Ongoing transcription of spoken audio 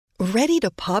Ready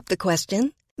to pop the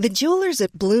question? The jewelers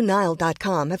at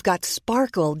BlueNile.com have got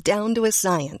sparkle down to a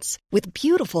science with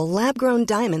beautiful lab-grown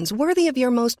diamonds worthy of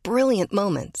your most brilliant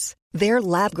moments. Their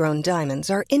lab-grown diamonds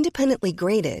are independently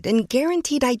graded and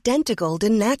guaranteed identical to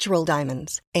natural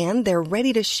diamonds, and they're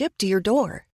ready to ship to your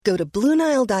door. Go to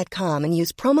BlueNile.com and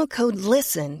use promo code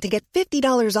LISTEN to get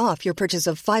 $50 off your purchase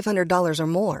of $500 or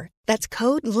more. That's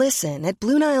code LISTEN at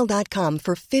BlueNile.com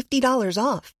for $50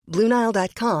 off.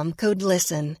 BlueNile.com, code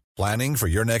LISTEN. Planning for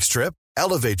your next trip?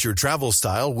 Elevate your travel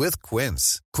style with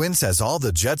Quince. Quince has all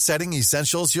the jet-setting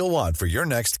essentials you'll want for your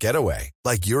next getaway,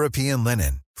 like European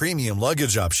linen, premium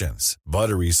luggage options,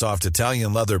 buttery soft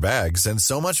Italian leather bags, and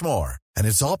so much more. And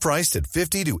it's all priced at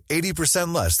 50 to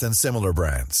 80% less than similar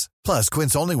brands. Plus,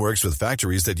 Quince only works with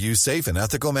factories that use safe and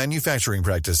ethical manufacturing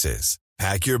practices.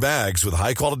 Pack your bags with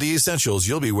high-quality essentials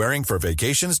you'll be wearing for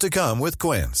vacations to come with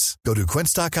Quince. Go to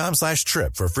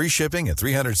quince.com/trip for free shipping and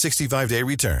 365-day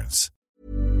returns.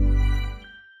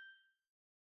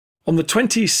 On the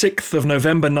 26th of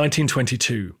November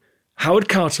 1922, Howard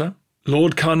Carter,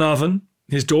 Lord Carnarvon,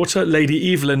 his daughter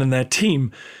Lady Evelyn and their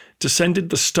team descended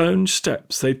the stone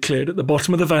steps they'd cleared at the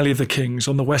bottom of the Valley of the Kings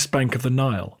on the west bank of the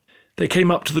Nile. They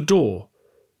came up to the door,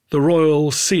 the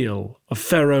royal seal of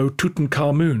Pharaoh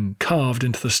Tutankhamun carved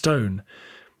into the stone.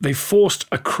 They forced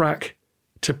a crack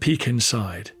to peek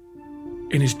inside.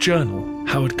 In his journal,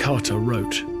 Howard Carter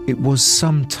wrote, "It was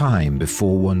some time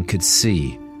before one could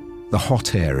see. The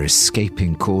hot air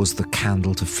escaping caused the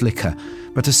candle to flicker,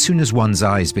 but as soon as one's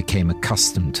eyes became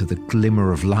accustomed to the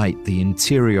glimmer of light, the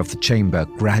interior of the chamber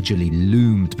gradually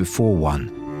loomed before one,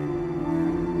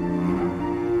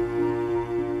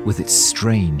 with its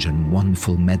strange and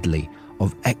wonderful medley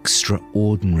of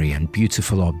extraordinary and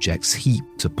beautiful objects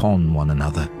heaped upon one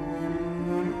another.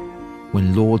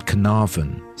 When Lord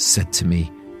Carnarvon said to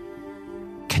me,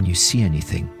 'Can you see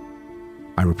anything?'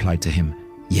 I replied to him,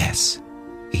 'Yes,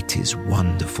 it is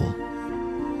wonderful.'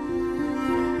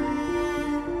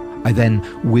 I then,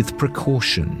 with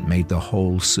precaution, made the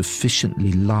hole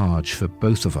sufficiently large for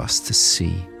both of us to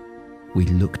see. We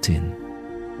looked in.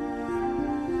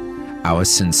 Our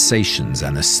sensations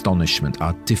and astonishment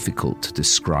are difficult to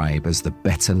describe as the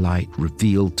better light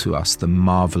revealed to us the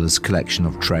marvellous collection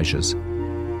of treasures.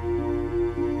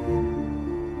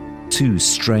 2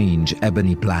 strange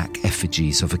ebony-black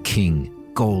effigies of a king,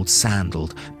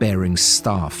 gold-sandaled, bearing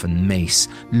staff and mace,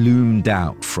 loomed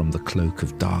out from the cloak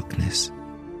of darkness.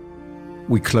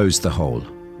 We closed the hole,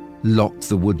 locked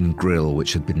the wooden grille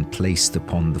which had been placed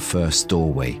upon the first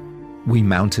doorway. We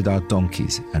mounted our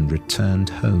donkeys and returned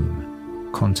home,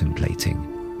 contemplating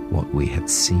what we had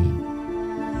seen.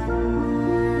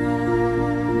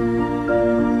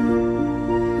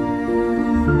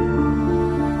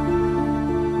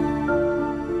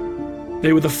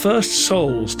 They were the first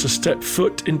souls to step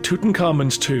foot in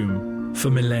Tutankhamun's tomb for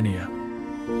millennia.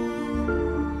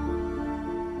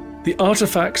 The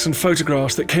artifacts and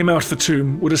photographs that came out of the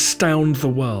tomb would astound the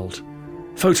world.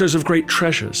 Photos of great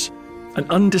treasures, an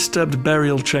undisturbed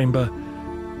burial chamber,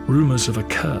 rumours of a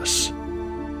curse.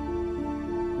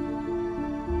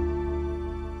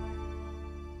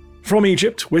 From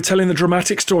Egypt, we're telling the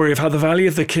dramatic story of how the Valley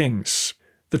of the Kings,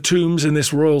 the tombs in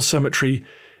this royal cemetery,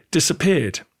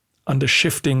 disappeared under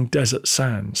shifting desert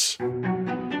sands.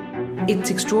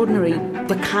 It's extraordinary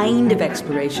the kind of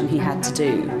exploration he had to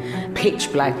do.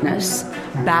 Pitch blackness,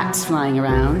 bats flying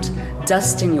around,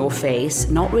 dust in your face,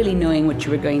 not really knowing what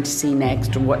you were going to see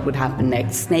next or what would happen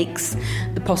next, snakes,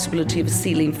 the possibility of a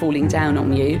ceiling falling down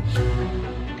on you.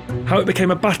 How it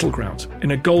became a battleground in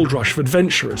a gold rush of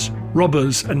adventurers,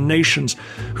 robbers and nations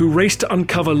who raced to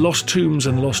uncover lost tombs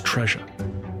and lost treasure.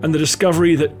 And the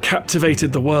discovery that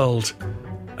captivated the world,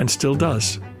 and still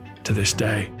does to this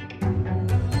day.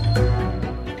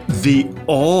 The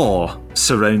awe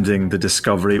surrounding the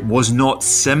discovery was not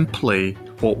simply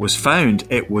what was found,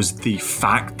 it was the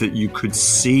fact that you could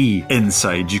see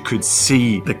inside. You could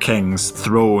see the king's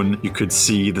throne, you could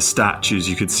see the statues,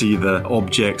 you could see the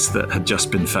objects that had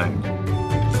just been found.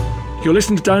 You're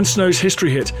listening to Dan Snow's History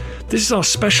Hit. This is our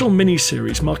special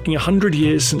mini-series marking 100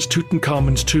 years since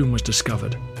Tutankhamun's tomb was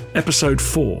discovered. Episode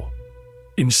 4,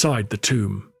 Inside the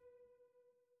Tomb.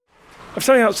 I'm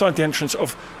standing outside the entrance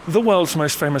of the world's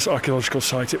most famous archaeological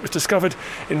site. It was discovered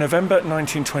in November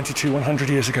 1922, 100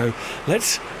 years ago.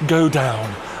 Let's go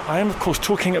down. I am, of course,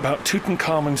 talking about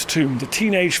Tutankhamun's tomb, the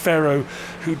teenage pharaoh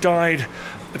who died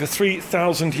over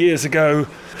 3,000 years ago.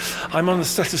 I'm on a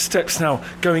set of steps now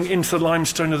going into the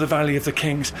limestone of the Valley of the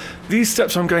Kings. These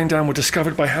steps I'm going down were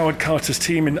discovered by Howard Carter's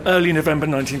team in early November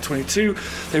 1922.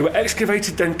 They were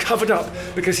excavated, then covered up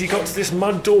because he got to this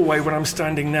mud doorway where I'm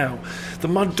standing now. The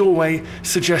mud doorway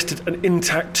suggested an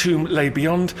intact tomb lay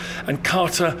beyond, and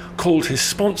Carter called his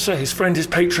sponsor, his friend, his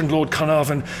patron, Lord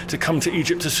Carnarvon, to come to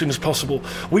Egypt as soon as possible.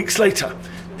 Weeks later,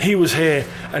 he was here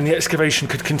and the excavation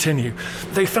could continue.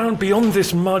 They found beyond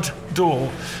this mud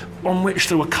door, on which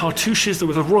there were cartouches, there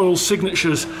were the royal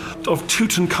signatures of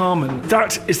Tutankhamun.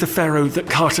 That is the pharaoh that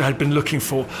Carter had been looking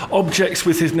for. Objects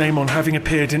with his name on having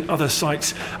appeared in other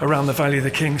sites around the Valley of the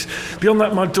Kings. Beyond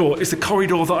that mud door is the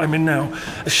corridor that I'm in now,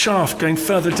 a shaft going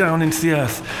further down into the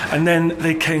earth. And then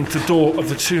they came to the door of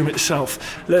the tomb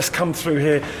itself. Let's come through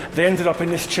here. They ended up in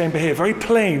this chamber here, very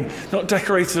plain, not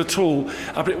decorated at all,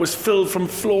 but it was filled from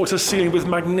floor to ceiling with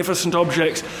magnificent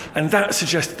objects. And that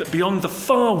suggested that beyond the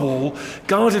far wall,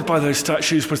 guarded by those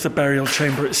statues, was the burial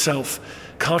chamber itself.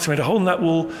 Carter made a hole in that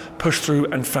wall, pushed through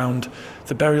and found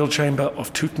the burial chamber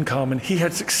of Tutankhamun. He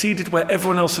had succeeded where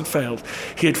everyone else had failed.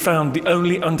 He had found the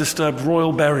only undisturbed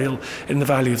royal burial in the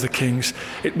Valley of the Kings.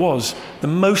 It was the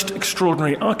most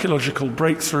extraordinary archaeological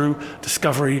breakthrough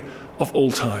discovery of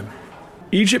all time.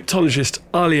 Egyptologist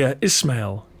Alia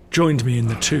Ismail joined me in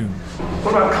the tomb.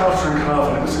 What about Carter and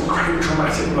Carnarvon? It was a great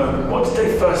dramatic moment. What did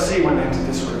they first see when they entered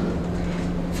this room?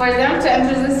 For them to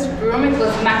enter this room, it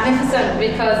was magnificent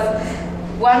because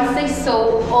once they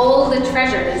saw all the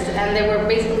treasures, and they were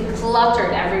basically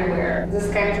cluttered everywhere.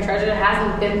 This kind of treasure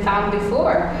hasn't been found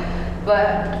before.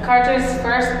 But Carter's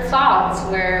first thoughts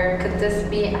were, could this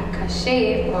be a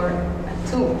cache or a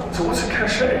tomb? So what's a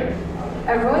cache?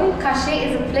 A royal cache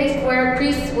is a place where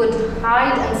priests would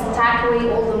hide and stack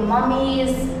away all the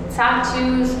mummies,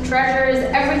 statues, treasures,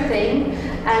 everything.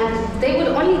 And they would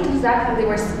only do that when they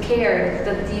were scared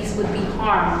that these would be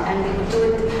harmed, and they would do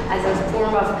it as a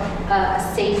form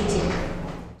of safety.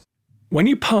 When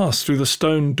you pass through the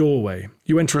stone doorway,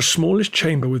 you enter a smallish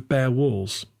chamber with bare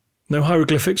walls. No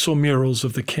hieroglyphics or murals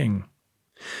of the king.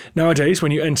 Nowadays,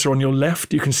 when you enter on your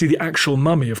left, you can see the actual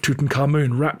mummy of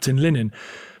Tutankhamun wrapped in linen.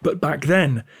 But back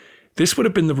then, this would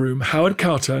have been the room Howard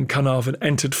Carter and Carnarvon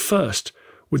entered first,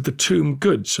 with the tomb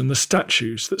goods and the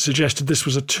statues that suggested this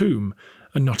was a tomb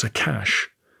and not a cache.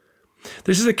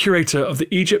 This is the curator of the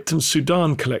Egypt and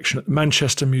Sudan collection at the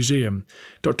Manchester Museum,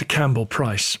 Dr. Campbell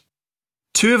Price.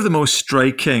 Two of the most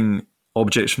striking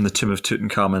objects from the tomb of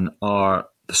Tutankhamun are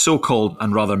the so-called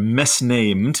and rather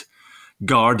misnamed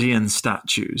guardian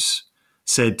statues,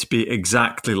 said to be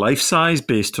exactly life-size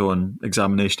based on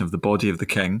examination of the body of the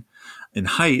king in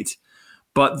height,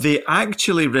 but they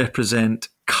actually represent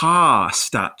Ka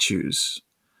statues,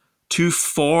 two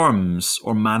forms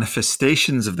or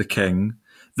manifestations of the king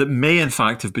that may in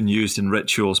fact have been used in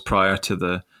rituals prior to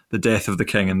the death of the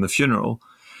king and the funeral.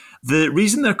 The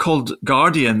reason they're called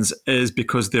guardians is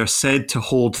because they're said to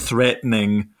hold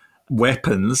threatening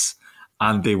weapons,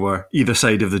 and they were either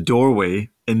side of the doorway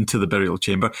into the burial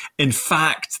chamber. In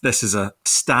fact, this is a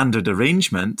standard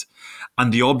arrangement,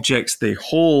 and the objects they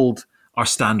hold are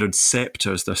standard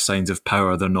scepters. They're signs of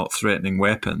power. They're not threatening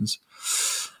weapons.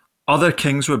 Other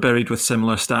kings were buried with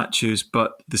similar statues,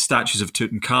 but the statues of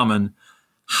Tutankhamun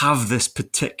have this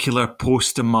particular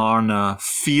post-Amarna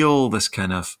feel, this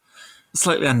kind of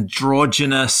slightly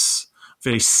androgynous,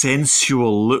 very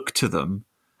sensual look to them,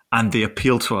 and they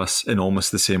appeal to us in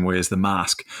almost the same way as the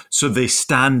mask. So they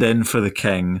stand in for the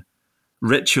king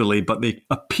ritually, but they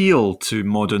appeal to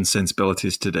modern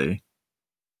sensibilities today.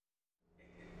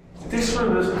 This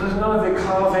room, there's none of the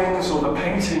carvings or the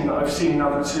painting that I've seen in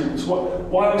other tombs.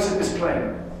 Why was it this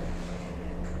plain?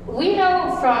 We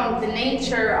know from the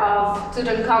nature of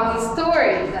Tutankhamun's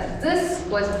story that this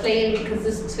was plain because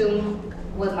this tomb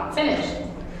was not finished.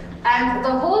 And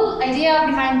the whole idea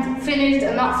behind finished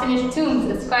and not finished tombs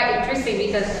is quite interesting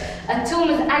because a tomb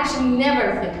is actually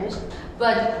never finished.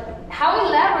 But how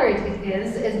elaborate it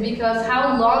is because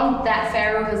how long that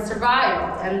pharaoh has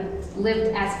survived and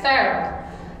lived as pharaoh.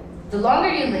 The longer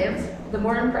you live, the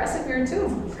more impressive your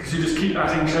tomb. Because you just keep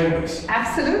adding chambers.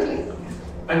 Absolutely.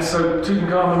 And so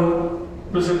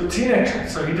Tutankhamun was a teenager,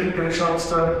 so he didn't get a chance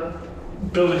to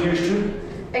build a huge tomb.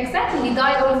 Exactly, he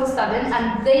died all of a sudden,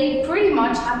 and they pretty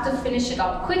much had to finish it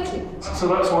up quickly. So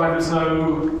that's why there's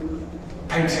no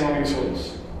painting on these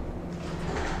walls?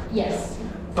 Yes.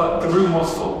 But the room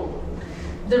was full?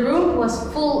 The room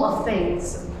was full of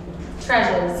things.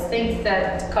 Treasures, things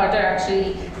that Carter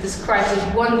actually described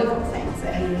as wonderful things.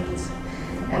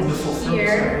 And wonderful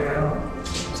here,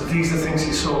 things, so these are the things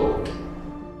he saw.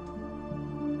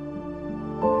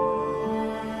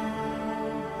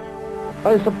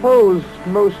 I suppose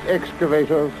most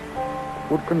excavators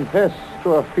would confess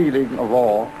to a feeling of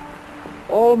awe,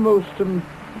 almost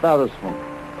embarrassment,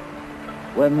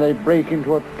 when they break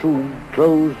into a tomb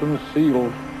closed and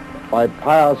sealed by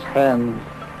pious hands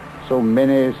so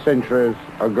many centuries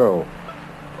ago.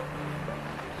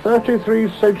 33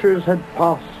 centuries had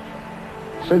passed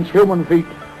since human feet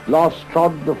last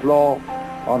trod the floor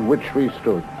on which we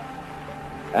stood,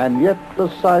 and yet the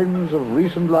signs of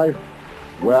recent life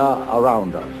were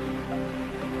around us.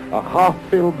 A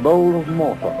half-filled bowl of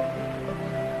mortar,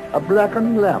 a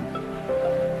blackened lamp,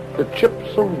 the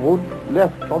chips of wood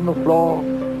left on the floor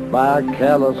by a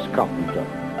careless carpenter.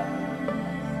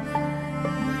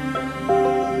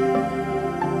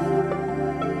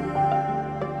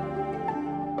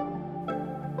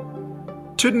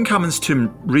 Tutankhamun's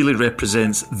tomb really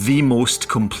represents the most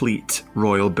complete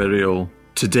royal burial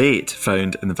to date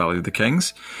found in the Valley of the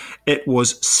Kings. It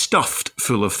was stuffed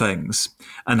full of things.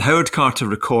 And Howard Carter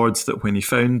records that when he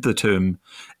found the tomb,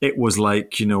 it was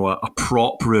like, a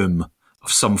prop room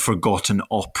of some forgotten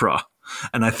opera.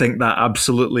 And I think that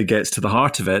absolutely gets to the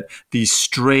heart of it. These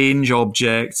strange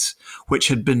objects, which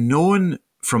had been known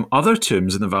from other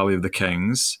tombs in the Valley of the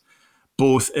Kings,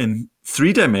 both in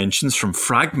 3 dimensions from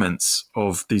fragments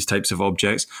of these types of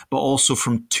objects, but also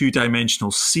from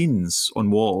 2-dimensional scenes on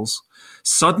walls.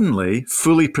 Suddenly,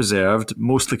 fully preserved,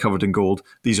 mostly covered in gold,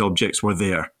 these objects were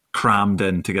there, crammed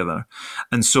in together.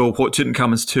 And so what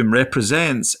Tutankhamun's tomb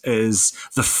represents is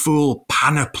the full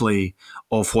panoply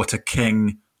of what a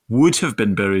king would have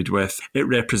been buried with. It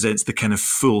represents the kind of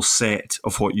full set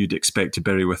of what you'd expect to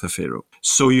bury with a pharaoh.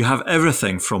 So you have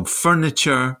everything from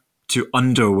furniture to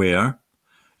underwear.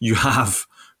 You have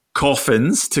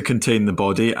coffins to contain the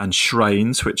body and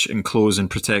shrines which enclose and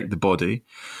protect the body.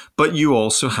 But you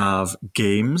also have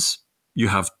games, you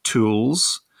have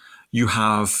tools, you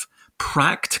have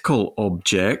practical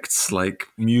objects like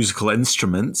musical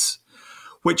instruments,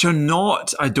 which are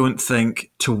not, I don't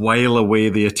think, to while away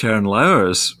the eternal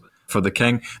hours for the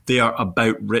king. They are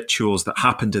about rituals that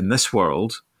happened in this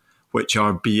world, which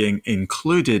are being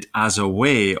included as a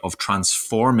way of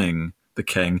transforming the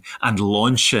king and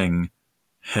launching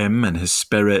him and his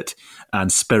spirit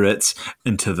and spirits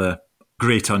into the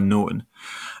great unknown.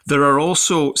 There are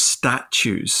also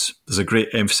statues. There's a great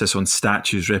emphasis on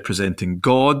statues representing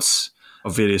gods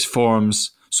of various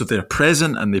forms. So they're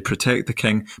present and they protect the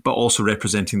king, but also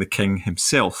representing the king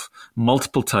himself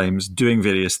multiple times, doing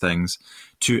various things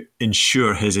to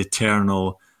ensure his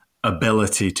eternal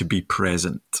ability to be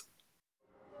present.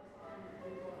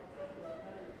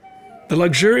 The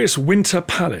luxurious Winter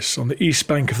Palace on the east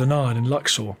bank of the Nile in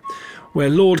Luxor, where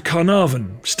Lord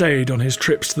Carnarvon stayed on his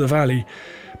trips to the valley,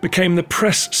 became the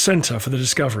press centre for the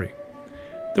discovery.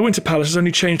 The Winter Palace has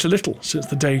only changed a little since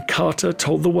the day Carter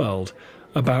told the world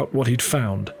about what he'd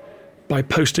found by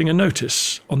posting a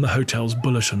notice on the hotel's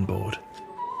bulletin board.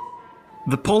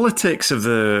 The politics of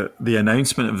the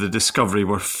announcement of the discovery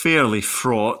were fairly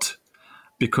fraught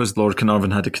because Lord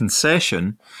Carnarvon had a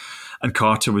concession and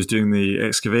Carter was doing the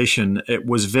excavation. It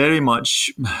was very much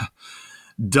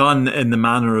done in the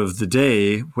manner of the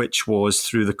day, which was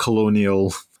through the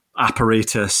colonial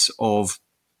apparatus of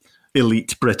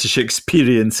elite British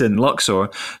experience in Luxor.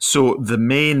 So the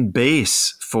main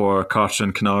base for Carter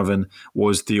and Carnarvon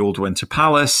was the old Winter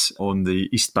Palace on the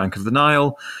east bank of the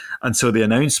Nile. And so the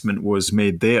announcement was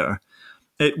made there.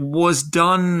 It was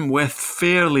done with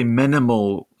fairly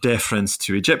minimal deference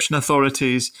to Egyptian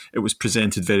authorities. It was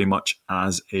presented very much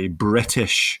as a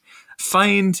British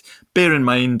find. Bear in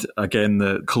mind, again,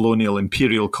 the colonial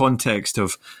imperial context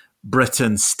of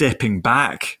Britain stepping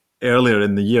back earlier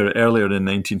in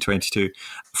 1922,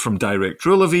 from direct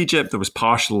rule of Egypt. There was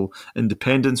partial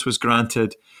independence was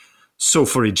granted. So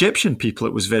for Egyptian people,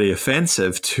 it was very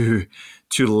offensive to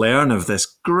learn of this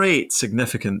great,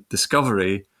 significant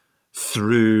discovery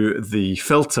through the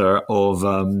filter of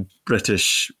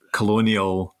British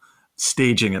colonial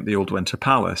staging at the old Winter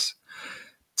Palace.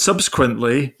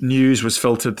 Subsequently, news was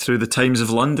filtered through the Times of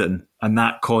London, and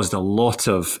that caused a lot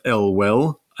of ill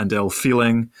will and ill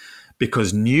feeling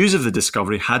because news of the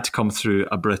discovery had to come through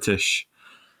a British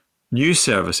news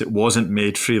service. It wasn't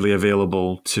made freely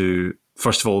available to,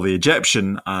 first of all, the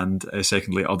Egyptian and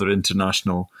secondly, other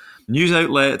international news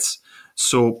outlets.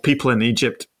 So people in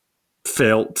Egypt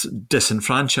felt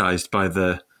disenfranchised by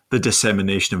the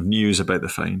dissemination of news about the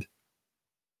find.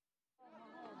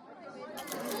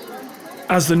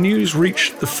 As the news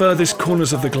reached the furthest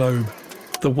corners of the globe,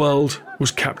 the world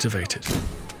was captivated.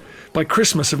 By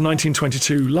Christmas of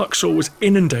 1922, Luxor was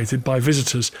inundated by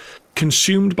visitors,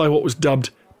 consumed by what was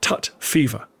dubbed Tut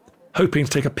fever, hoping to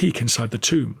take a peek inside the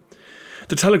tomb.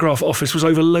 The telegraph office was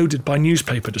overloaded by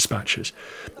newspaper dispatches.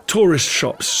 Tourist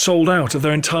shops sold out of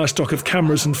their entire stock of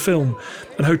cameras and film,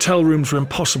 and hotel rooms were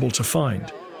impossible to find.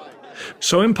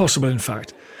 So impossible, in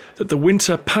fact, that the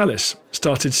Winter Palace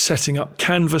started setting up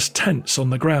canvas tents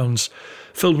on the grounds,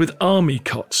 filled with army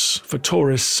cots for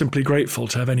tourists simply grateful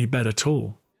to have any bed at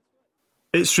all.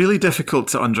 It's really difficult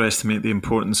to underestimate the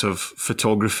importance of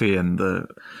photography in the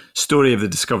story of the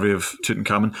discovery of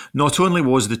Tutankhamun. Not only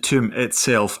was the tomb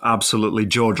itself absolutely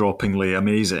jaw-droppingly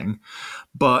amazing,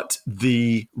 but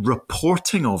the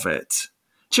reporting of it,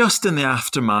 just in the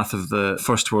aftermath of the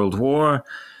First World War,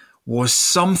 was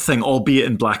something, albeit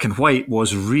in black and white,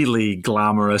 was really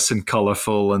glamorous and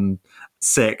colourful and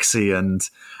sexy and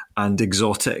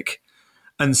exotic.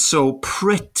 And so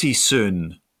pretty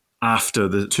soon after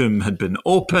the tomb had been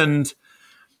opened,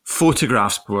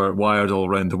 photographs were wired all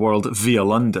around the world via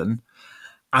London,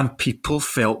 and people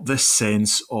felt this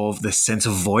sense of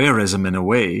voyeurism in a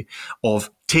way,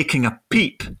 of taking a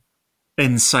peep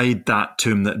inside that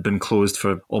tomb that had been closed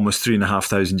for almost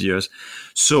 3,500 years.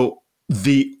 So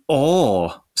the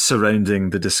awe surrounding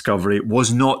the discovery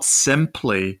was not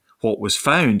simply what was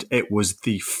found, it was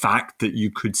the fact that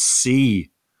you could see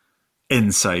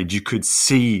inside, you could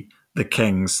see the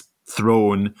king's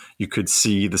throne, you could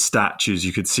see the statues,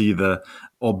 you could see the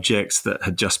objects that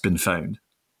had just been found.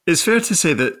 It's fair to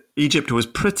say that Egypt was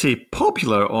pretty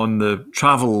popular on the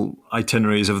travel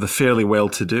itineraries of the fairly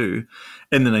well-to-do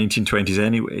in the 1920s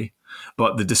anyway,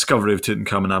 but the discovery of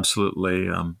Tutankhamun absolutely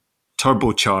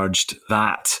turbocharged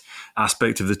that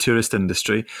aspect of the tourist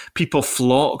industry. People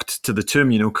flocked to the tomb.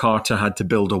 You know, Carter had to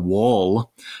build a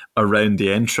wall around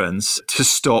the entrance to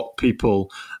stop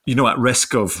people, you know, at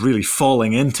risk of really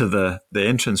falling into the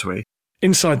entranceway.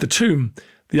 Inside the tomb,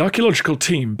 the archaeological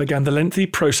team began the lengthy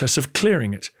process of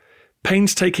clearing it,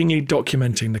 painstakingly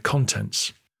documenting the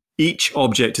contents. Each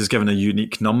object is given a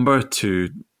unique number to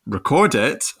record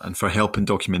it and for help in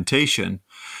documentation.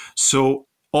 So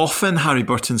often Harry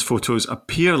Burton's photos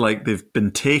appear like they've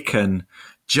been taken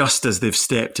just as they've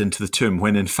stepped into the tomb,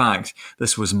 when in fact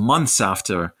this was months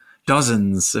after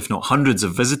dozens, if not hundreds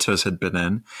of visitors had been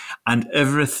in, and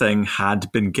everything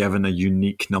had been given a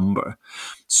unique number.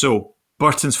 So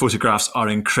Burton's photographs are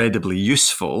incredibly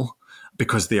useful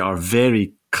because they are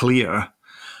very clear,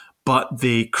 but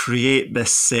they create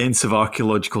this sense of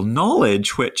archaeological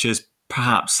knowledge which is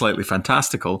perhaps slightly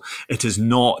fantastical. It is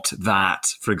not that,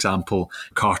 for example,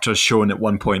 Carter's shown at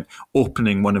one point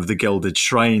opening one of the gilded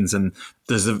shrines and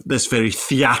there's this very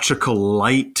theatrical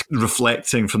light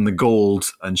reflecting from the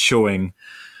gold and showing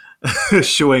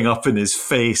up in his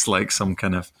face like some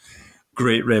kind of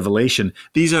great revelation.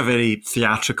 These are very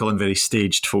theatrical and very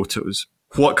staged photos.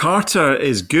 What Carter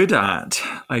is good at,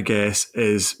 I guess,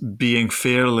 is being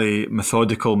fairly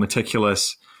methodical,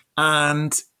 meticulous,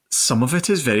 and some of it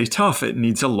is very tough. It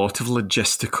needs a lot of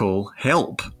logistical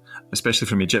help, especially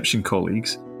from Egyptian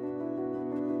colleagues.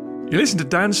 You listen to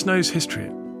Dan Snow's History.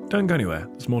 Don't go anywhere,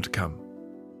 there's more to come.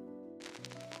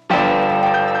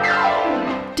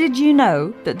 Did you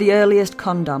know that the earliest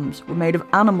condoms were made of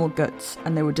animal guts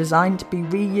and they were designed to be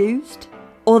reused?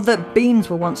 Or that beans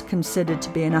were once considered to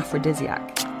be an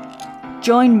aphrodisiac?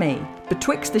 Join me,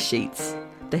 Betwixt the Sheets,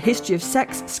 the history of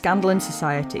sex, scandal and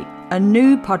society, a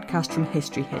new podcast from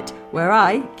History Hit, where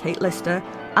I, Kate Lister,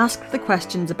 ask the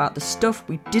questions about the stuff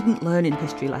we didn't learn in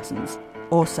history lessons,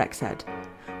 or sex ed.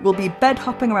 We'll be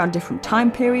bed-hopping around different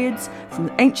time periods,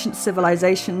 from ancient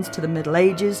civilizations to the Middle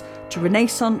Ages, to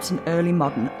Renaissance and early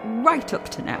modern, right up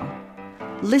to now.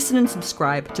 Listen and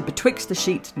subscribe to Betwixt the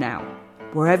Sheets now,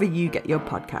 wherever you get your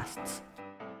podcasts.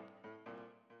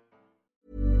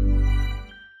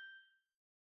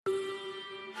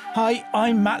 Hi,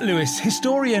 I'm Matt Lewis,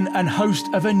 historian and host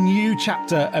of a new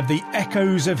chapter of the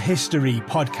Echoes of History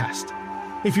podcast.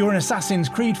 If you're an Assassin's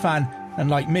Creed fan, and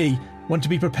like me, want to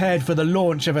be prepared for the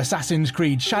launch of Assassin's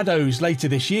Creed Shadows later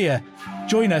this year,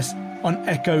 join us on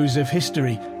Echoes of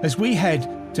History as we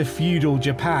head to feudal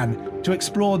Japan to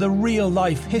explore the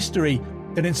real-life history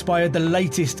that inspired the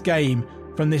latest game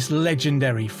from this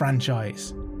legendary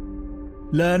franchise.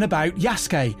 Learn about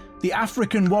Yasuke, the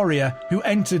African warrior who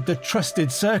entered the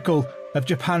trusted circle of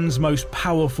Japan's most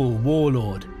powerful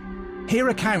warlord. Hear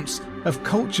accounts of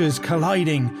cultures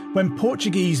colliding when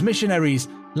Portuguese missionaries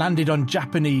landed on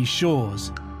Japanese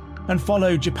shores, and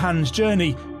follow Japan's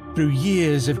journey through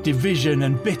years of division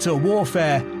and bitter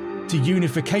warfare to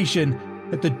unification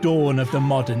at the dawn of the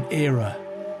modern era.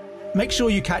 Make sure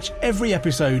you catch every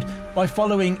episode by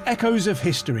following Echoes of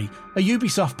History, a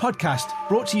Ubisoft podcast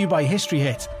brought to you by History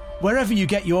Hit, wherever you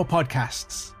get your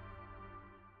podcasts.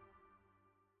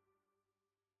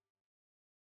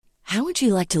 How would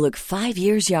you like to look 5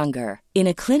 years younger? In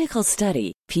a clinical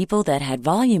study, people that had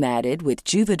volume added with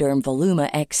Juvederm Voluma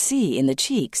XC in the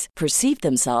cheeks perceived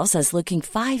themselves as looking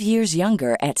 5 years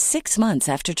younger at 6 months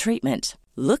after treatment.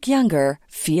 Look younger,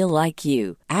 feel like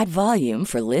you. Add volume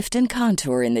for lift and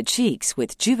contour in the cheeks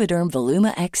with Juvederm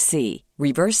Voluma XC.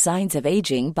 Reverse signs of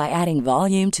aging by adding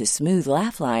volume to smooth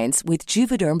laugh lines with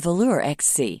Juvederm Volure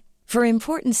XC. For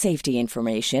important safety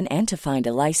information and to find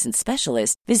a licensed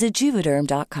specialist, visit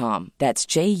Juvederm.com. That's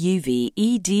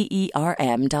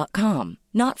JUVEDERM.com.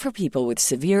 Not for people with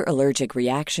severe allergic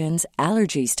reactions,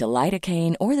 allergies to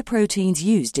lidocaine, or the proteins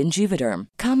used in Juvederm.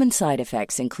 Common side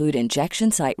effects include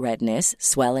injection site redness,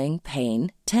 swelling,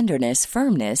 pain, tenderness,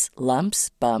 firmness,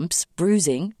 lumps, bumps,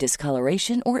 bruising,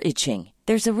 discoloration, or itching.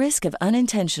 There's a risk of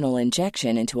unintentional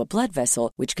injection into a blood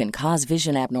vessel, which can cause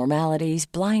vision abnormalities,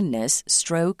 blindness,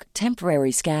 stroke,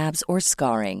 temporary scabs, or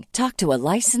scarring. Talk to a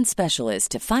licensed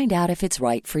specialist to find out if it's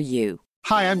right for you.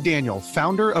 Hi, I'm Daniel,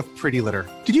 founder of Pretty Litter.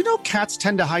 Did you know cats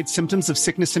tend to hide symptoms of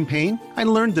sickness and pain? I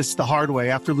learned this the hard way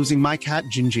after losing my cat,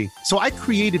 Gingy. So I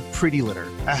created Pretty Litter,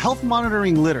 a health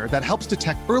monitoring litter that helps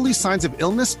detect early signs of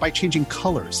illness by changing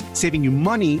colors, saving you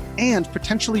money and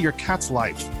potentially your cat's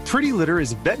life. Pretty Litter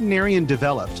is veterinarian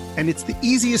developed, and it's the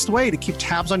easiest way to keep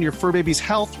tabs on your fur baby's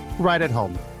health right at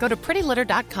home. Go to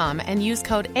prettylitter.com and use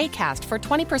code ACAST for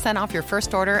 20% off your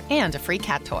first order and a free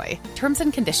cat toy. Terms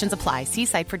and conditions apply. See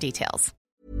site for details.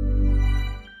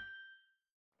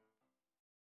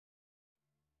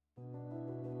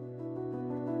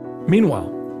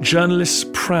 Meanwhile, journalists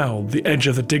prowled the edge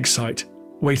of the dig site,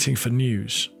 waiting for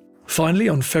news. Finally,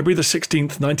 on February the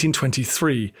 16th,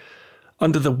 1923,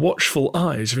 under the watchful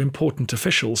eyes of important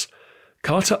officials,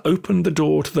 Carter opened the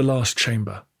door to the last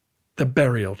chamber, the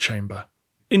burial chamber.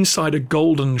 Inside a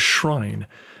golden shrine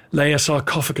lay a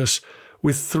sarcophagus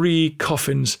with 3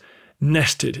 coffins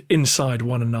nested inside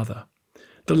one another.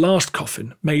 The last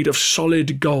coffin, made of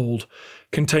solid gold,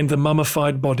 contained the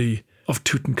mummified body of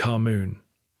Tutankhamun.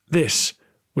 This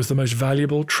was the most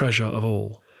valuable treasure of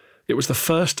all. It was the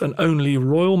first and only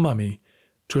royal mummy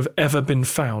to have ever been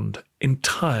found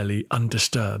entirely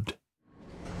undisturbed.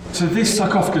 So this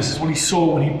sarcophagus is what he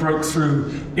saw when he broke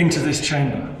through into this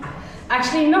chamber?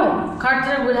 Actually, no.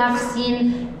 Carter would have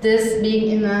seen this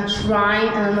being in a shrine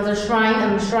and another shrine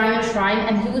and a shrine and shrine,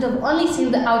 and he would have only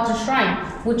seen the outer shrine,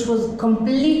 which was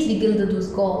completely gilded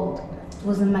with gold. It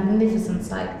was a magnificent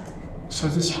sight. So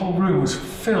this whole room was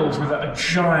filled with a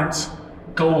giant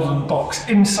golden box,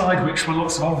 inside which were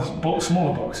lots of other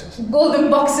smaller boxes. Golden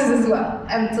boxes as well,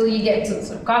 until you get to the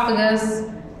sarcophagus,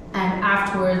 and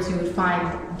afterwards you would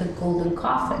find the golden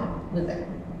coffin within.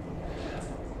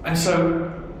 And so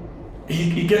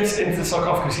he gets into the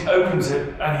sarcophagus, he opens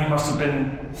it, and he must have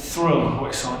been thrilled with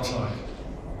what he saw inside.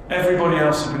 Everybody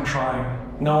else had been trying.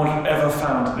 No one had ever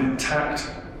found an intact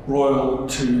royal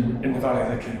tomb in the Valley of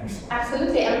the Kings.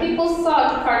 Absolutely, and people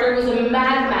thought Carter was a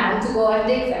madman to go and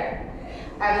dig there.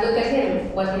 And look at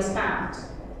him, what he's found.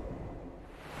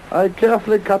 I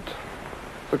carefully cut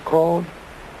the cord,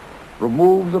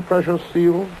 removed the precious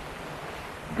seal,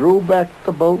 drew back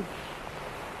the bolts,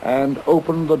 and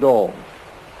opened the door.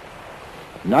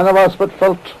 None of us but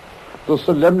felt the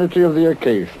solemnity of the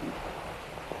occasion.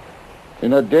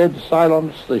 In a dead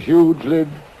silence, the huge lid,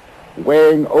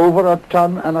 weighing over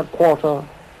 1.25 tons,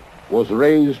 was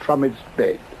raised from its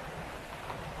bed.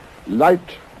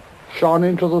 Light shone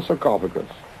into the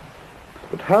sarcophagus.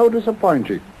 But how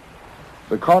disappointing.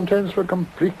 The contents were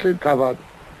completely covered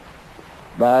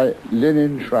by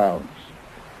linen shrouds.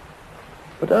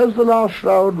 But as the last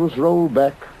shroud was rolled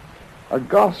back, a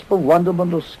gasp of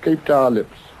wonderment escaped our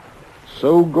lips.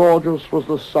 So gorgeous was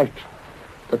the sight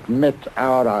that met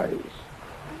our eyes.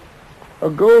 A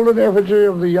golden effigy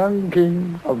of the young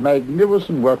king of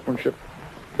magnificent workmanship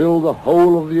filled the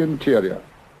whole of the interior.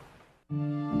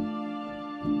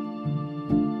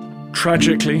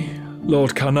 Tragically,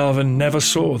 Lord Carnarvon never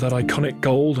saw that iconic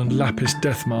gold and lapis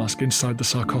death mask inside the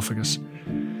sarcophagus,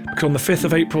 because on the 5th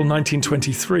of April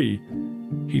 1923,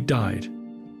 he died.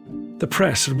 The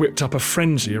press had whipped up a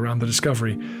frenzy around the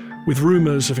discovery, with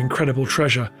rumours of incredible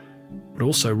treasure, but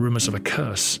also rumours of a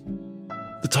curse.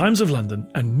 The Times of London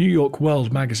and New York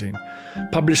World magazine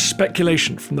published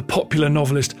speculation from the popular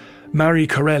novelist Marie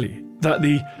Corelli that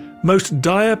the most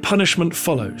dire punishment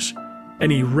follows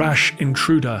any rash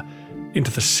intruder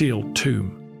into the sealed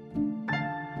tomb.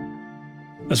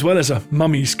 As well as a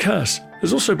mummy's curse,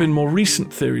 there's also been more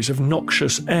recent theories of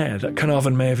noxious air that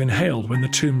Carnarvon may have inhaled when the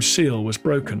tomb seal was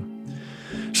broken.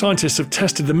 Scientists have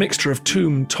tested the mixture of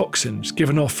tomb toxins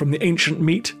given off from the ancient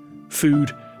meat,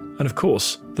 food, and of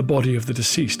course, the body of the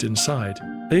deceased inside.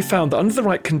 They found that under the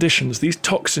right conditions, these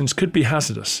toxins could be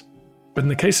hazardous, But in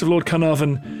the case of Lord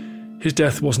Carnarvon, his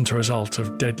death wasn't a result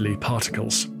of deadly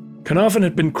particles. Carnarvon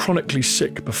had been chronically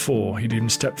sick before he'd even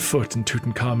stepped foot in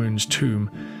Tutankhamun's tomb,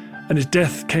 and his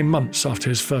death came months after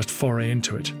his first foray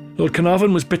into it. Lord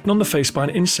Carnarvon was bitten on the face by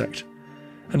an insect,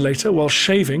 and later, while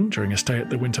shaving during a stay at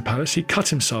the Winter Palace, he cut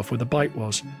himself where the bite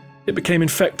was. It became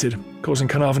infected, causing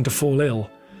Carnarvon to fall ill.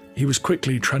 He was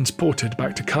quickly transported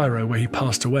back to Cairo, where he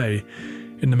passed away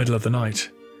in the middle of the night.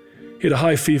 He had a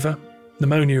high fever,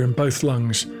 pneumonia in both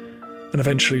lungs, and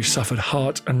eventually suffered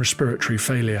heart and respiratory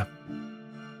failure.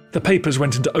 The papers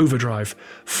went into overdrive,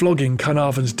 flogging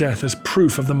Carnarvon's death as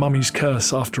proof of the mummy's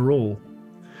curse after all.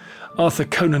 Arthur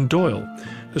Conan Doyle,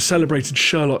 the celebrated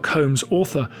Sherlock Holmes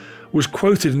author, was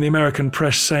quoted in the American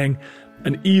press saying,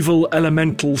 "An evil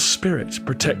elemental spirit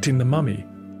protecting the mummy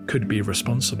could be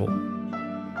responsible."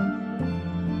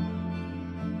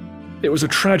 It was a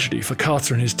tragedy for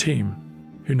Carter and his team,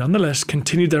 who nonetheless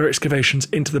continued their excavations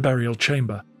into the burial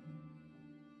chamber.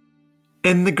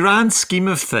 In the grand scheme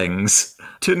of things,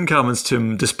 Tutankhamun's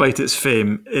tomb, despite its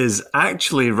fame, is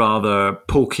actually rather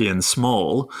pokey and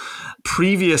small.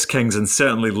 Previous kings, and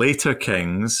certainly later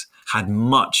kings, had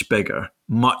much bigger,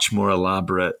 much more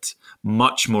elaborate,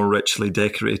 much more richly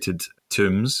decorated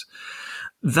tombs.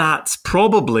 That's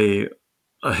probably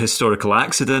a historical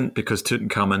accident because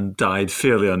Tutankhamun died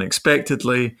fairly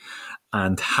unexpectedly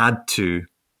and had to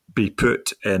be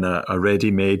put in a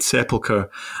ready-made sepulchre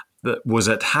that was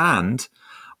at hand.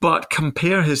 But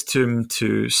compare his tomb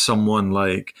to someone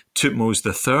like Thutmose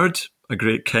III, a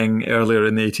great king earlier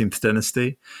in the 18th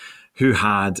dynasty, who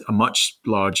had a much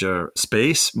larger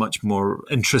space, much more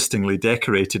interestingly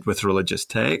decorated with religious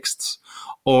texts,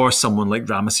 or someone like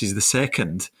Ramesses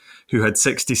II, who had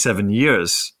 67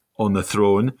 years on the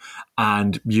throne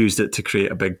and used it to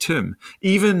create a big tomb.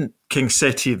 Even King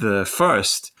Seti I,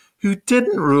 who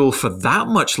didn't rule for that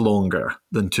much longer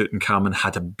than Tutankhamun,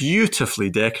 had a beautifully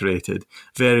decorated,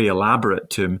 very elaborate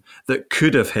tomb that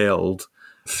could have held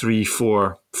 3,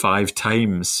 4, 5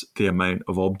 times the amount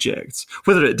of objects.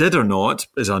 Whether it did or not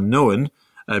is unknown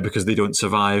because they don't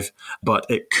survive, but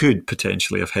it could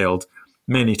potentially have held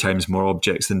many times more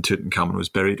objects than Tutankhamun was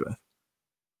buried with.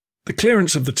 The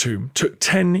clearance of the tomb took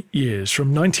 10 years, from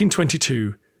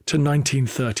 1922 to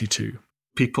 1932.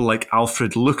 People like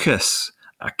Alfred Lucas,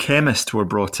 a chemist, were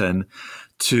brought in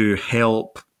to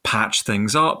help patch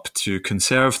things up, to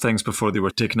conserve things before they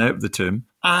were taken out of the tomb.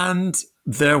 And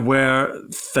there were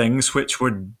things which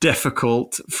were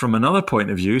difficult from another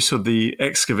point of view. So the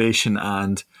excavation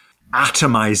and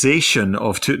atomization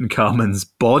of Tutankhamun's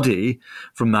body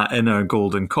from that inner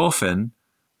golden coffin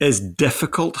is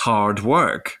difficult, hard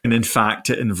work. And in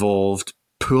fact, it involved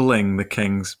pulling the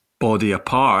king's body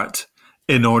apart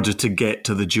in order to get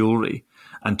to the jewellery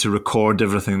and to record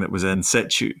everything that was in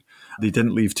situ. They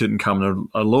didn't leave Tutankhamun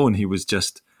alone. He was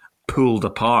just pulled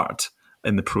apart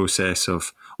in the process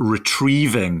of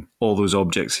retrieving all those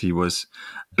objects he was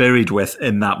buried with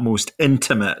in that most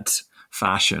intimate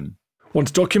fashion. Once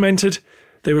documented,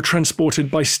 they were transported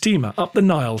by steamer up the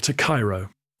Nile to Cairo.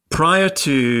 Prior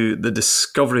to the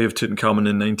discovery of Tutankhamun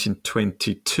in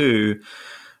 1922,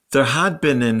 there had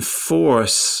been in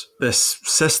force this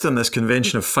system, this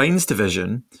convention of finds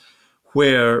division,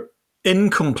 where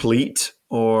incomplete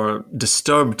or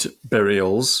disturbed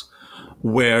burials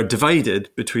were divided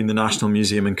between the National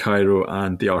Museum in Cairo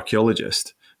and the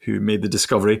archaeologist who made the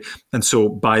discovery. And so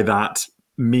by that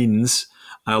means,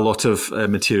 a lot of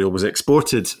material was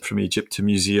exported from Egypt to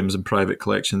museums and private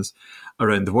collections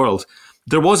around the world.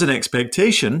 There was an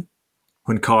expectation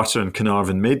when Carter and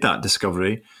Carnarvon made that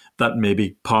discovery that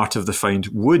maybe part of the find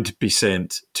would be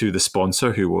sent to the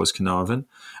sponsor, who was Carnarvon.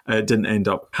 It didn't end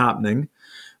up happening.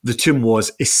 The tomb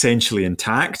was essentially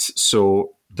intact,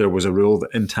 so there was a rule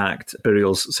that intact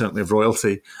burials, certainly of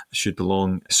royalty, should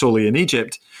belong solely in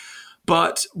Egypt.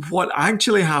 But what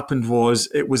actually happened was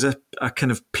it was a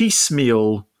kind of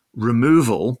piecemeal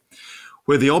removal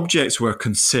where the objects were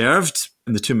conserved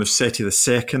in the tomb of Seti II,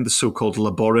 the so-called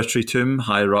laboratory tomb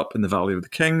higher up in the Valley of the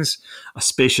Kings, a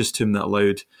spacious tomb that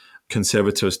allowed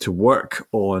conservators to work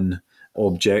on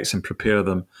objects and prepare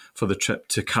them for the trip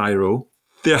to Cairo.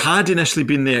 There had initially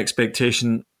been the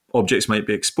expectation objects might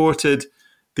be exported.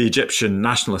 The Egyptian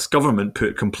nationalist government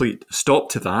put complete stop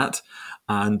to that,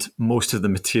 and most of the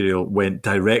material went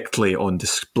directly on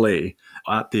display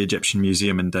at the Egyptian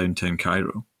Museum in downtown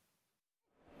Cairo.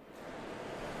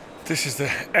 This is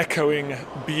the echoing,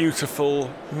 beautiful,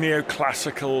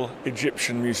 neoclassical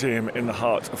Egyptian museum in the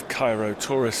heart of Cairo.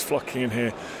 Tourists flocking in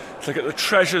here to look at the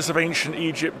treasures of ancient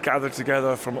Egypt gathered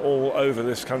together from all over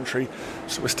this country.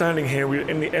 So we're standing here, we're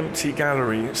in the empty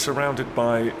gallery, surrounded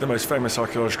by the most famous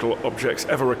archaeological objects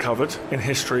ever recovered in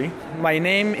history. My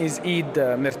name is Eid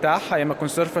Mirtah. I am a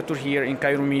conservator here in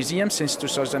Cairo Museum since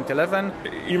 2011.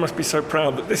 You must be so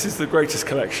proud that this is the greatest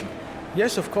collection.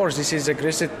 Yes, of course. This is the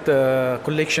greatest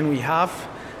collection we have.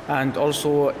 And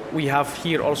also, we have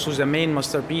here also the main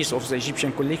masterpiece of the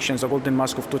Egyptian collection, the Golden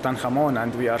Mask of Tutankhamun,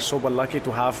 and we are so lucky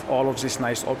to have all of this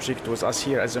nice object with us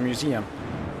here at the museum.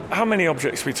 How many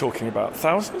objects are we talking about?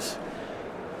 Thousands?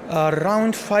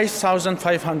 Around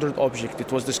 5,500 objects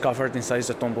it was discovered inside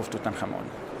the tomb of Tutankhamun.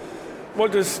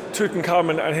 What does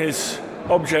Tutankhamun and his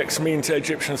objects mean to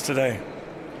Egyptians today?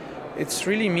 It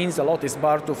really means a lot. It's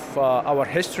part of our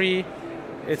history.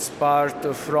 It's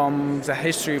part from the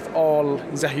history of all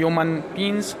the human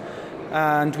beings,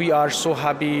 and we are so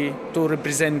happy to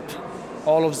represent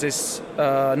all of this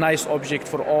nice object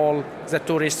for all the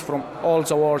tourists from all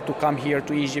the world to come here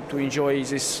to Egypt to enjoy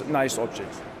this nice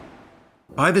object.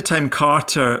 By the time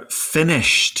Carter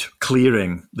finished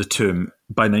clearing the tomb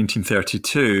by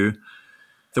 1932,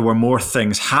 there were more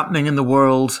things happening in the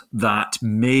world that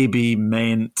maybe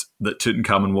meant that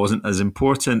Tutankhamun wasn't as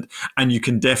important. And you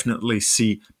can definitely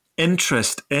see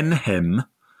interest in him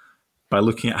by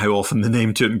looking at how often the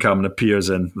name Tutankhamun appears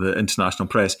in the international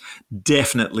press,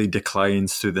 definitely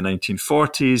declines through the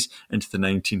 1940s into the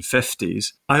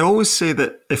 1950s. I always say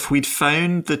that if we'd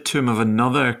found the tomb of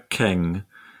another king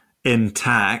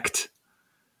intact,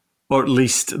 or at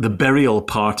least the burial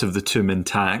part of the tomb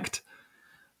intact,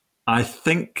 I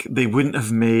think they wouldn't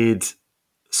have made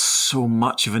so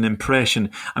much of an impression.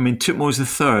 I mean, Thutmose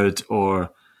III or,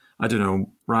 I don't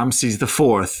know, Ramses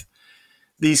IV,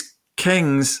 these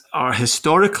kings are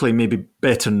historically maybe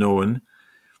better known,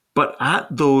 but at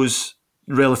those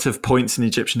relative points in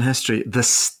Egyptian history, the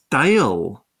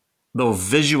style, the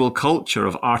visual culture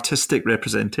of artistic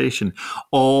representation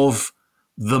of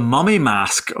the mummy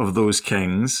mask of those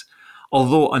kings,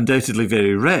 although undoubtedly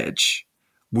very rich,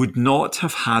 would not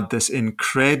have had this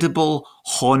incredible,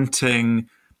 haunting,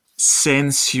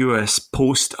 sensuous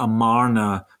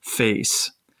post-Amarna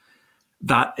face.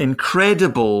 That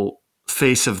incredible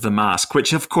face of the mask,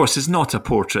 which of course is not a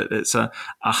portrait, it's a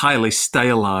highly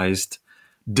stylized,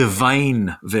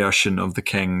 divine version of the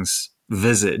king's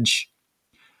visage.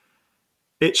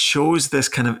 It shows this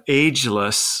kind of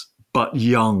ageless but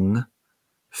young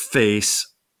face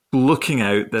looking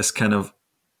out, this kind of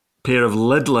pair of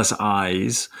lidless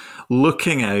eyes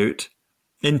looking out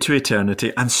into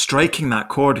eternity and striking that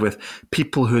chord with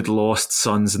people who'd lost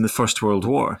sons in the First World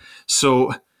War.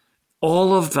 So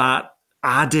all of that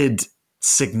added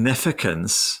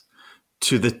significance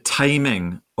to the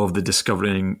timing of the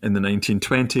discovery in the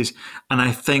 1920s. And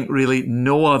I think really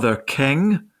no other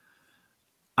king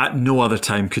at no other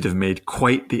time could have made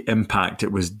quite the impact.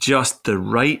 It was just the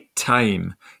right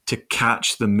time to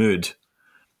catch the mood.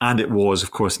 And it was,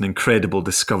 of course, an incredible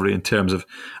discovery in terms of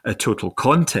total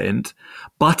content,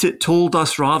 but it told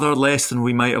us rather less than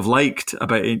we might have liked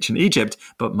about ancient Egypt.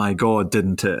 But my God,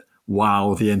 didn't it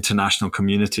wow the international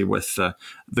community with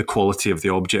the quality of the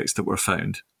objects that were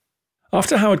found.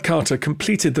 After Howard Carter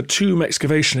completed the tomb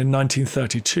excavation in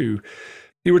 1932,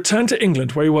 he returned to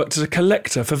England where he worked as a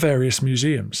collector for various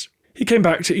museums. He came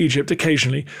back to Egypt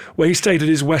occasionally, where he stayed at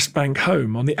his West Bank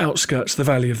home on the outskirts of the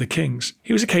Valley of the Kings.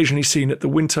 He was occasionally seen at the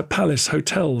Winter Palace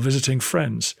Hotel visiting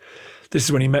friends. This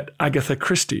is when he met Agatha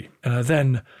Christie and her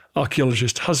then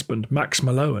archaeologist husband, Max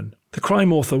Mallowan. The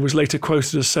crime author was later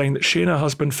quoted as saying that she and her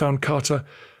husband found Carter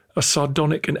a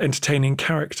sardonic and entertaining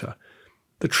character.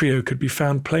 The trio could be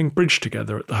found playing bridge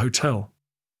together at the hotel.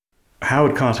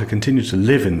 Howard Carter continued to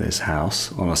live in this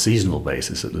house, on a seasonal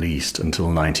basis at least, until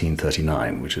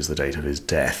 1939, which is the date of his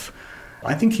death.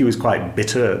 I think he was quite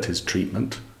bitter at his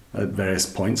treatment at various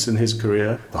points in his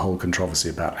career. The whole controversy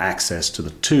about access to the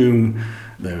tomb.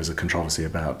 There was a controversy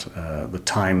about the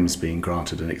Times being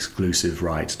granted an exclusive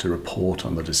right to report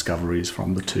on the discoveries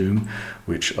from the tomb,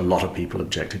 which a lot of people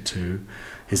objected to.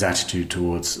 His attitude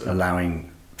towards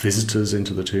allowing visitors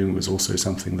into the tomb was also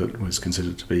something that was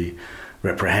considered to be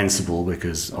reprehensible,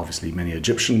 because obviously many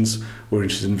Egyptians were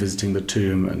interested in visiting the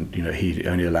tomb, and he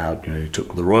only allowed, he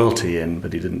took the royalty in,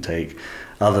 but he didn't take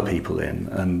other people in.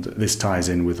 And this ties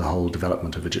in with the whole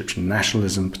development of Egyptian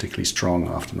nationalism, particularly strong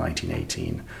after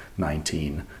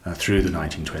 1918-19 through the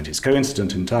 1920s,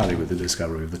 coincident entirely with the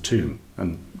discovery of the tomb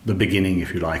and the beginning,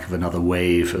 if you like, of another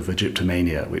wave of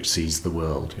Egyptomania which seized the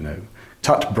world,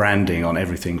 Tut branding on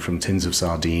everything from tins of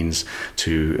sardines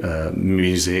to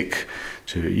music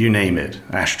to you name it,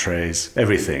 ashtrays,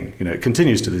 everything. It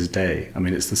continues to this day. I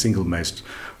mean, it's the single most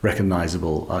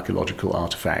recognizable archaeological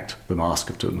artifact, the Mask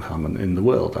of Tutankhamun, in the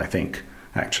world, I think,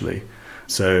 actually.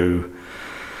 So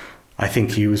I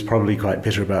think he was probably quite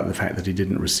bitter about the fact that he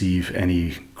didn't receive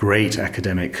any great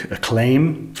academic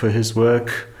acclaim for his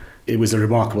work. It was a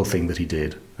remarkable thing that he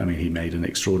did. I mean, he made an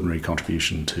extraordinary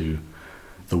contribution to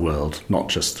the world, not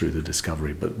just through the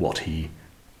discovery, but what he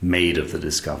made of the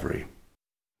discovery.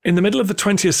 In the middle of the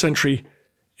 20th century,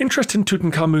 interest in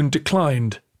Tutankhamun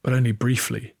declined, but only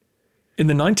briefly. In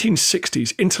the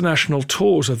 1960s, international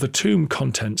tours of the tomb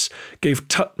contents gave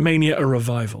Tut-mania a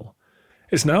revival.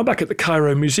 It's now back at the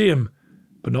Cairo Museum,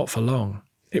 but not for long.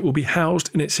 It will be housed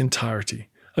in its entirety,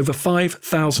 over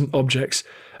 5,000 objects,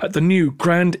 at the new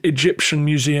Grand Egyptian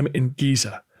Museum in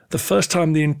Giza, the first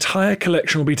time the entire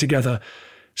collection will be together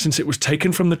since it was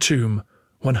taken from the tomb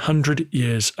 100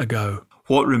 years ago.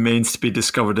 What remains to be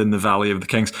discovered in the Valley of the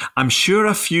Kings? I'm sure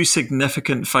a few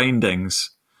significant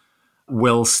findings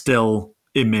will still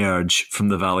emerge from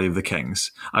the Valley of the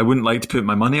Kings. I wouldn't like to put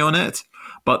my money on it,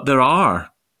 but there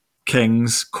are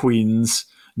kings, queens,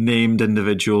 named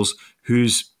individuals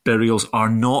whose burials are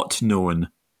not known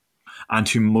and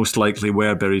who most likely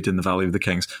were buried in the Valley of the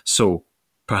Kings. So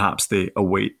perhaps they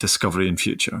await discovery in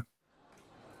future.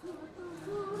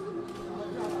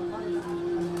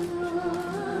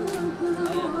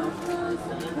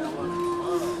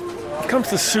 Come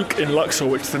to the souk in Luxor,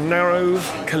 which is the narrow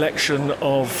collection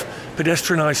of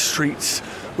pedestrianised streets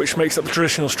which makes up the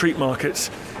traditional street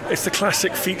markets. It's the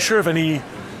classic feature of any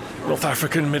North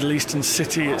African, Middle Eastern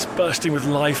city. It's bursting with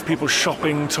life, people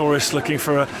shopping, tourists looking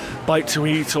for a bite to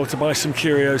eat or to buy some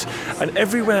curios. And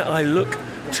everywhere I look,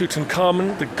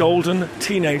 Tutankhamun, the golden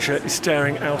teenager, is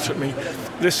staring out at me.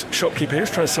 This shopkeeper here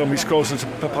is trying to sell me scrolls of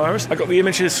papyrus. I got the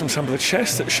images from some of the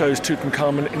chests that shows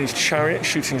Tutankhamun in his chariot,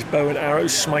 shooting his bow and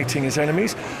arrows, smiting his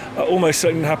enemies. Almost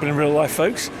certain happened in real life,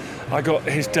 folks. I got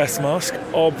his death mask,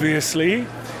 obviously.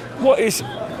 What is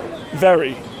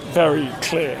very, very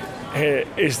clear here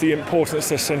is the importance,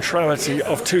 the centrality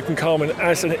of Tutankhamun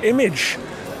as an image,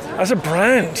 as a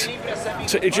brand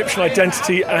to Egyptian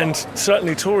identity and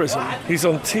certainly tourism. He's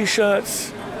on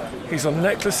T-shirts, he's on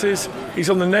necklaces, he's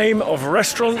on the name of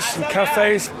restaurants and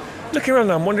cafes. Looking around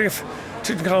now, I'm wondering if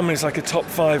Tutankhamun is like a top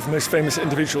 5 most famous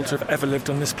individual to have ever lived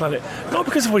on this planet. Not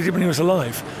because of what he did when he was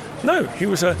alive. No, he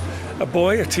was a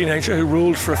boy, a teenager who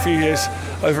ruled for a few years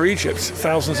over Egypt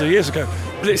thousands of years ago.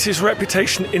 But it's his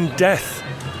reputation in death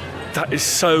that is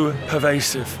so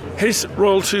pervasive. His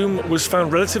royal tomb was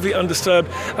found relatively undisturbed,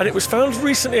 and it was found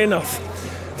recently enough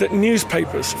that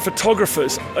newspapers,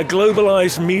 photographers, a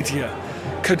globalized media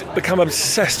could become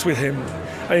obsessed with him,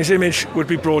 and his image would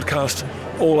be broadcast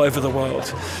all over the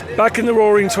world. Back in the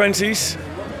Roaring 20s,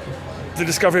 the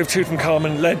discovery of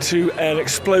Tutankhamun led to an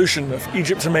explosion of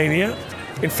Egyptomania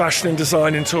in fashion and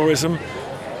design and tourism.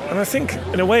 And I think,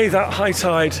 in a way, that high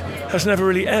tide has never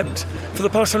really ebbed. For the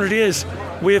past 100 years,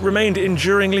 we have remained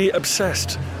enduringly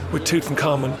obsessed with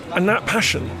Tutankhamun, and that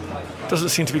passion doesn't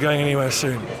seem to be going anywhere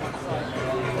soon.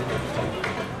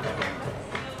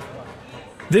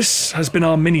 This has been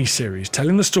our mini-series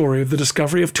telling the story of the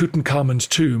discovery of Tutankhamun's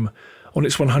tomb on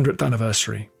its 100th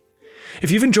anniversary.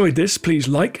 If you've enjoyed this, please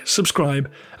like,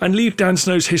 subscribe, and leave Dan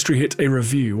Snow's History Hit a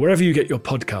review wherever you get your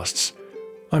podcasts.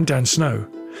 I'm Dan Snow.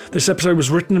 This episode was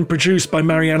written and produced by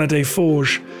Mariana Des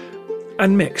Forges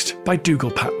and mixed by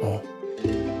Dougal Patmore.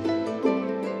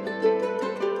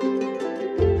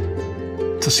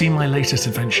 To see my latest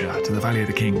adventure to the Valley of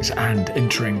the Kings and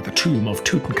entering the tomb of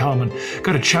Tutankhamun,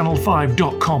 go to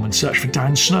channel5.com and search for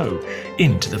Dan Snow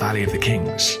into the Valley of the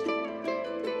Kings.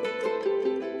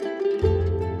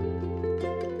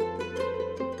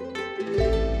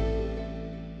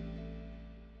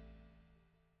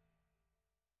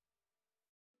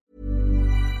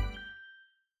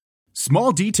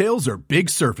 Small details are big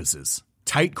surfaces.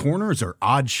 Tight corners are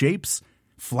odd shapes.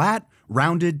 Flat,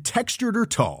 rounded, textured, or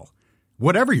tall.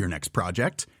 Whatever your next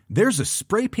project, there's a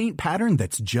spray paint pattern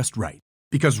that's just right.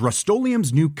 Because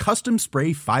Rust-Oleum's new Custom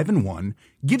Spray 5-in-1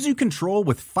 gives you control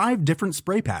with 5 different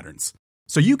spray patterns.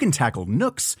 So you can tackle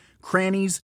nooks,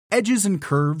 crannies, edges, and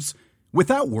curves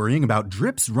without worrying about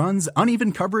drips, runs,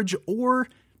 uneven coverage, or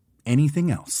anything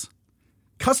else.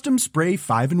 Custom Spray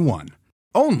 5-in-1.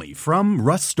 Only from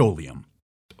Rust-Oleum.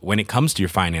 When it comes to your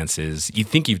finances, you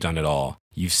think you've done it all.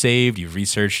 You've saved, you've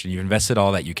researched, and you've invested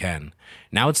all that you can.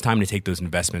 Now it's time to take those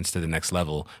investments to the next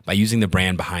level by using the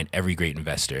brand behind every great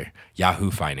investor, Yahoo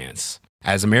Finance.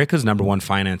 As America's #1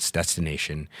 finance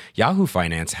destination, Yahoo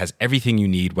Finance has everything you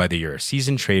need, whether you're a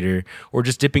seasoned trader or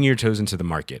just dipping your toes into the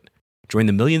market. Join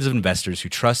the millions of investors who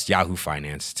trust Yahoo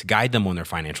Finance to guide them on their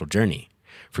financial journey.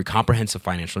 For comprehensive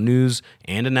financial news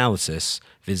and analysis,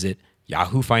 visit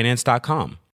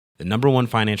yahoofinance.com, the #1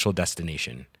 financial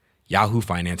destination,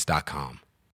 yahoofinance.com.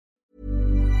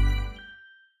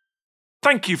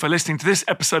 Thank you for listening to this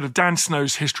episode of Dan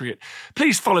Snow's History Hit.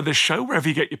 Please follow this show wherever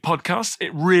you get your podcasts.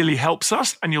 It really helps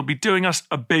us, and you'll be doing us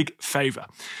a big favour.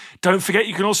 Don't forget,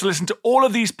 you can also listen to all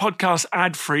of these podcasts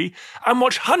ad-free and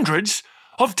watch hundreds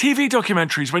of TV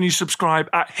documentaries when you subscribe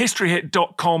at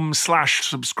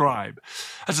historyhit.com/subscribe.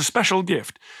 As a special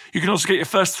gift, you can also get your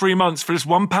first 3 months for just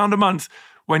 £1 a month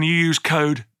when you use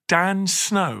code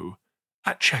DANSNOW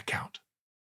at checkout.